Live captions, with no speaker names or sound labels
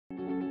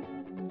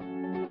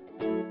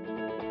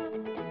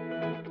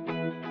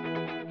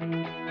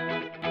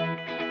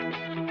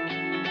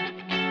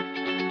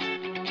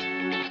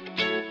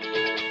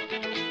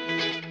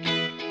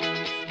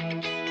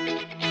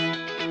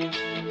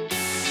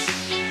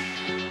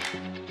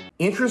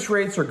Interest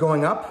rates are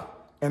going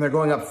up, and they're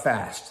going up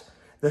fast.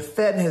 The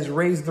Fed has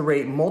raised the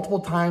rate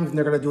multiple times, and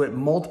they're going to do it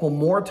multiple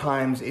more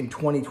times in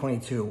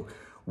 2022.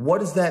 What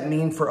does that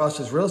mean for us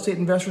as real estate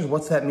investors?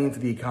 What's that mean for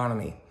the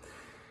economy?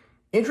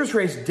 Interest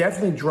rates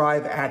definitely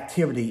drive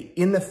activity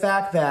in the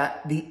fact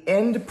that the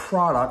end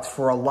product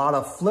for a lot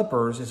of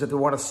flippers is that they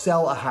want to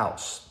sell a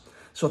house.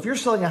 So if you're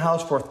selling a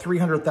house for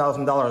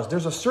 $300,000,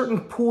 there's a certain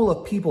pool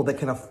of people that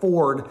can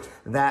afford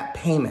that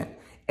payment.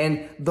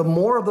 And the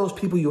more of those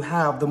people you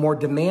have, the more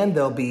demand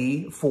there'll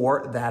be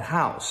for that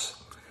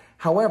house.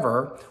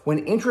 However,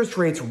 when interest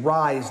rates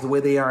rise the way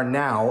they are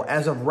now,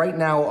 as of right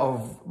now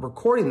of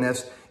recording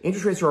this,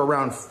 interest rates are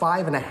around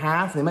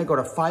 5.5%. They might go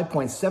to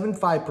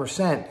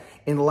 5.75%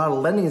 in a lot of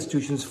lending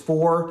institutions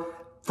for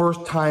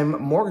first-time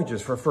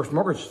mortgages, for first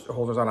mortgage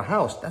holders on a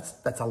house.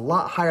 That's a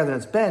lot higher than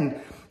it's been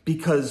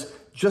because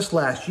just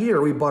last year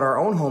we bought our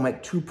own home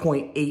at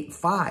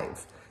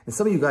 2.85. And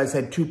some of you guys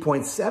had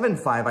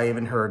 2.75, I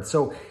even heard.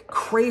 So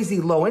crazy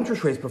low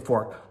interest rates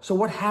before. So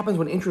what happens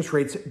when interest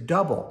rates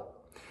double?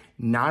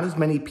 Not as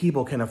many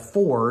people can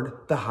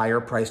afford the higher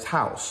priced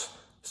house.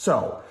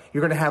 So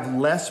you're going to have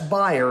less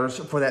buyers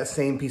for that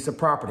same piece of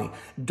property.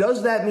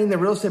 Does that mean the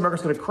real estate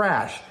market's going to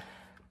crash?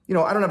 You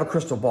know, I don't have a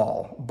crystal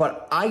ball,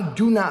 but I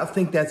do not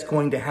think that's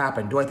going to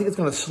happen. Do I think it's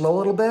going to slow a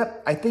little bit?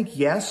 I think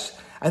yes.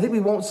 I think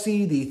we won't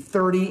see the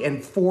 30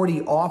 and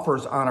 40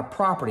 offers on a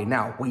property.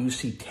 Now, will you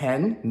see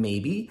 10?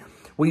 Maybe.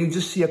 Will you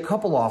just see a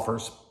couple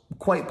offers?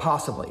 Quite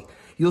possibly.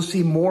 You'll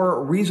see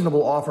more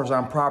reasonable offers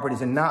on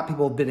properties and not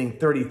people bidding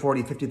 $30,000,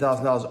 $40,000,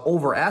 $50,000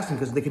 over asking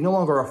because they can no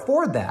longer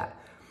afford that.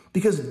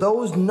 Because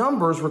those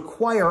numbers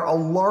require a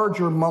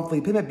larger monthly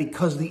payment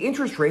because the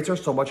interest rates are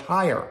so much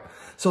higher.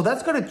 So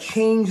that's going to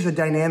change the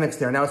dynamics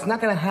there. Now, it's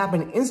not going to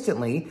happen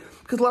instantly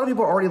because a lot of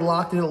people are already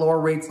locked in at lower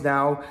rates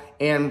now.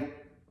 And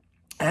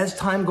as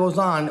time goes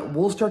on,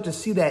 we'll start to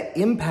see that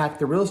impact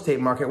the real estate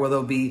market where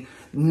there'll be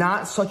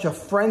not such a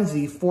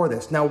frenzy for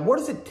this. Now, what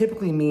does it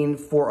typically mean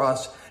for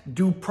us?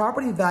 Do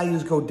property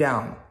values go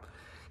down?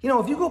 You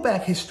know, if you go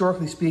back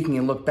historically speaking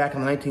and look back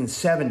in the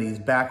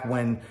 1970s, back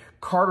when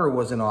Carter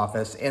was in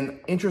office and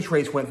interest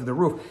rates went through the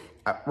roof,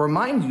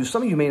 remind you,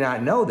 some of you may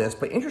not know this,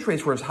 but interest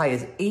rates were as high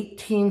as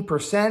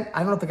 18%. I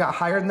don't know if it got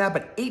higher than that,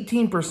 but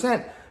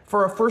 18%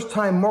 for a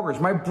first-time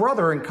mortgage. My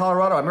brother in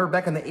Colorado, I remember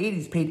back in the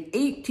 80s, paid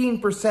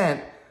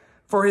 18%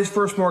 for his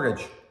first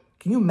mortgage.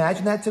 Can you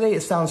imagine that today?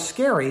 It sounds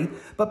scary,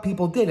 but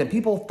people did. And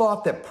people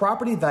thought that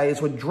property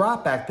values would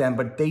drop back then,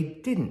 but they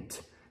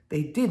didn't.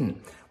 They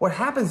didn't. What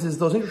happens is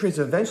those interest rates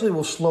eventually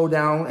will slow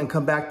down and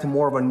come back to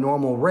more of a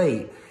normal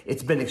rate.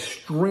 It's been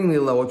extremely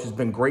low, which has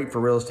been great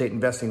for real estate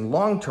investing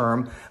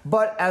long-term,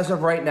 but as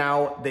of right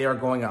now, they are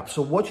going up.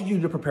 So what should you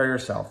do to prepare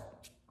yourself?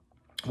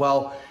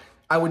 Well,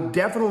 I would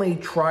definitely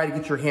try to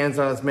get your hands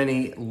on as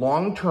many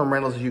long-term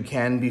rentals as you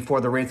can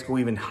before the rates go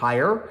even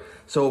higher.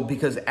 So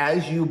because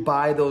as you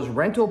buy those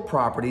rental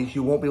properties,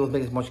 you won't be able to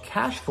make as much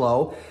cash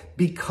flow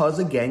because,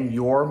 again,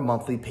 your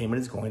monthly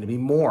payment is going to be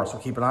more. So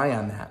keep an eye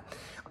on that.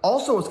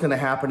 Also, what's going to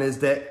happen is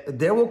that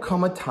there will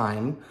come a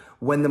time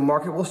when the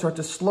market will start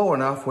to slow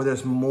enough where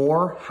there's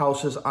more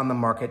houses on the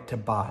market to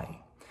buy.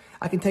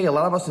 I can tell you a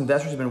lot of us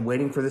investors have been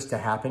waiting for this to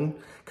happen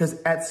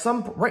because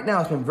right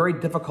now it's been very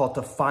difficult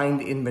to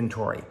find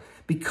inventory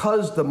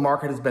because the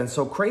market has been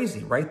so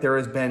crazy, right? There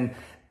has been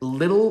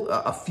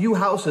a few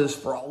houses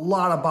for a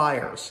lot of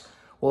buyers.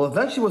 Well,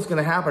 eventually what's going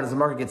to happen as the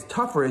market gets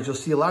tougher is you'll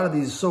see a lot of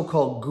these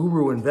so-called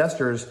guru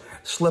investors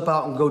slip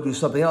out and go do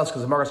something else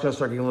because the market's going to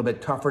start getting a little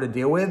bit tougher to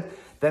deal with.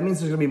 That means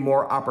there's going to be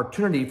more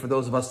opportunity for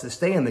those of us to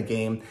stay in the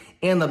game,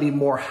 and there'll be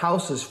more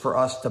houses for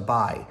us to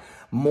buy.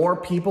 More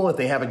people, if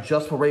they have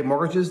adjustable rate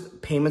mortgages,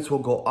 payments will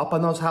go up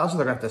on those houses.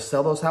 They're going to have to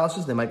sell those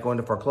houses. They might go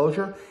into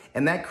foreclosure,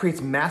 and that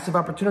creates massive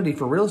opportunity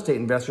for real estate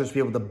investors to be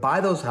able to buy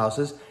those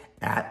houses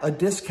at a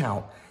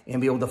discount and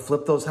be able to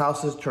flip those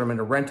houses, turn them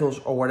into rentals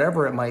or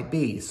whatever it might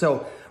be.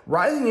 So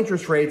rising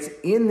interest rates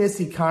in this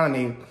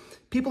economy,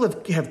 people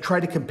have tried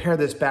to compare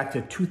this back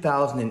to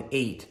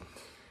 2008.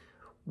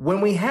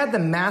 When we had the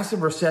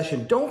massive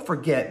recession, don't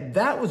forget,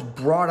 that was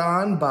brought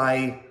on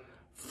by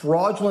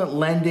fraudulent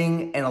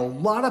lending and a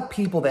lot of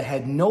people that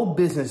had no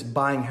business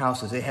buying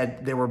houses.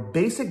 There were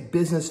basic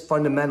business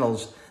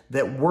fundamentals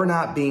that were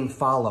not being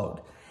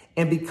followed.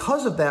 And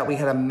because of that, we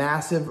had a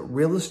massive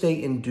real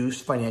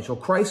estate-induced financial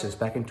crisis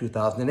back in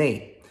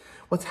 2008.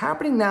 What's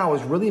happening now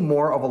is really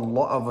more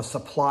of a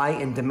supply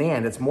and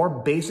demand. It's more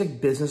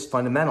basic business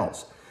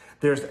fundamentals.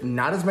 There's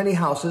not as many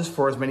houses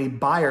for as many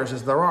buyers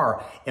as there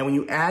are. And when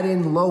you add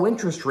in low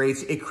interest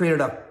rates, it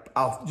created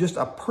just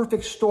a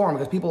perfect storm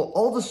because people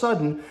all of a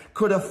sudden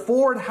could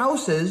afford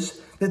houses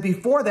that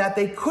before that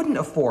they couldn't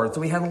afford. So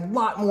we had a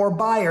lot more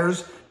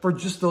buyers for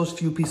just those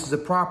few pieces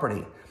of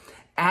property.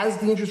 As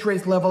the interest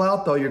rates level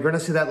out, though, you're going to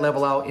see that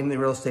level out in the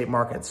real estate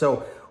market.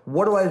 So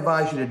what do I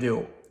advise you to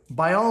do?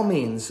 By all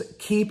means,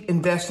 keep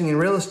investing in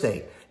real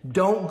estate.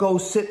 Don't go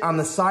sit on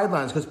the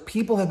sidelines because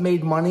people have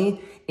made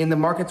money in the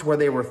markets where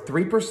they were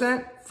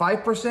 3%,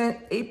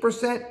 5%,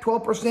 8%,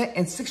 12%,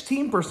 and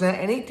 16%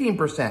 and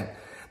 18%.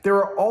 There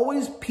are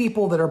always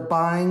people that are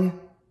buying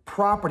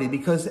property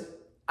because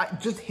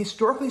just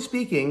historically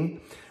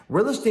speaking,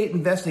 real estate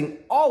investing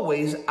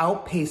always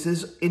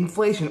outpaces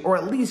inflation, or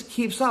at least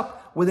keeps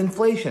up with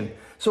inflation.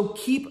 So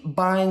keep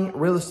buying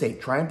real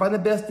estate. Try and find the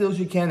best deals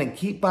you can and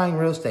keep buying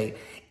real estate.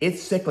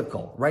 It's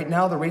cyclical. Right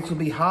now, the rates will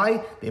be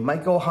high. They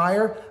might go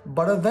higher,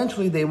 but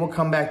eventually they will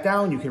come back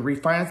down. You can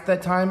refinance at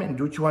that time and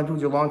do what you want to do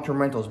with your long-term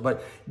rentals.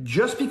 But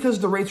just because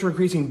the rates are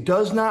increasing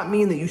does not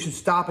mean that you should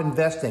stop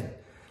investing.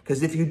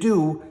 Because if you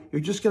do,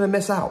 you're just going to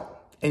miss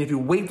out. And if you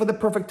wait for the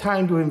perfect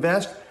time to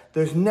invest,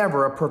 there's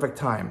never a perfect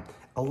time.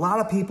 A lot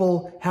of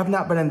people have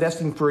not been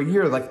investing for a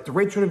year. Like, the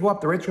rates are going to go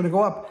up, the rates are going to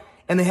go up.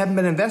 And they haven't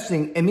been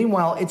investing. And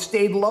meanwhile, it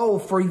stayed low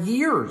for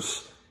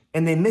years.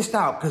 And they missed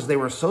out because they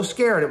were so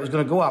scared it was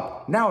going to go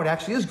up. Now it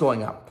actually is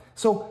going up.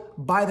 So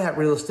buy that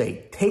real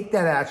estate. Take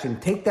that action.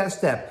 Take that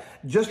step.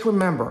 Just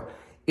remember,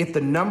 if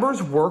the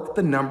numbers work,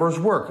 the numbers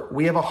work.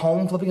 We have a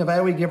home flipping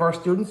evaluator we give our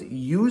students.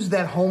 Use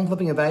that home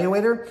flipping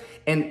evaluator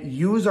and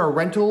use our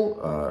rental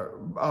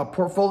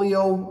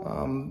portfolio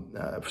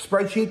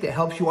spreadsheet that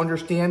helps you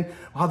understand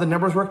how the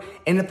numbers work.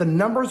 And if the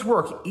numbers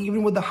work,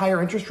 even with the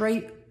higher interest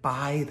rate,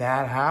 buy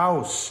that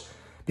house.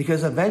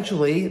 Because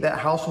eventually that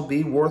house will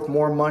be worth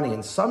more money.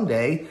 And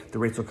someday the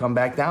rates will come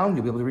back down.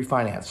 You'll be able to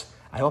refinance.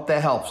 I hope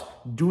that helps.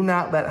 Do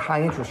not let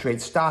high interest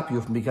rates stop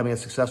you from becoming a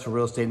successful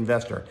real estate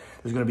investor.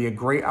 There's going to be a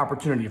great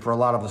opportunity for a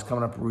lot of us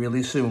coming up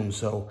really soon.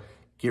 So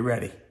get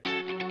ready.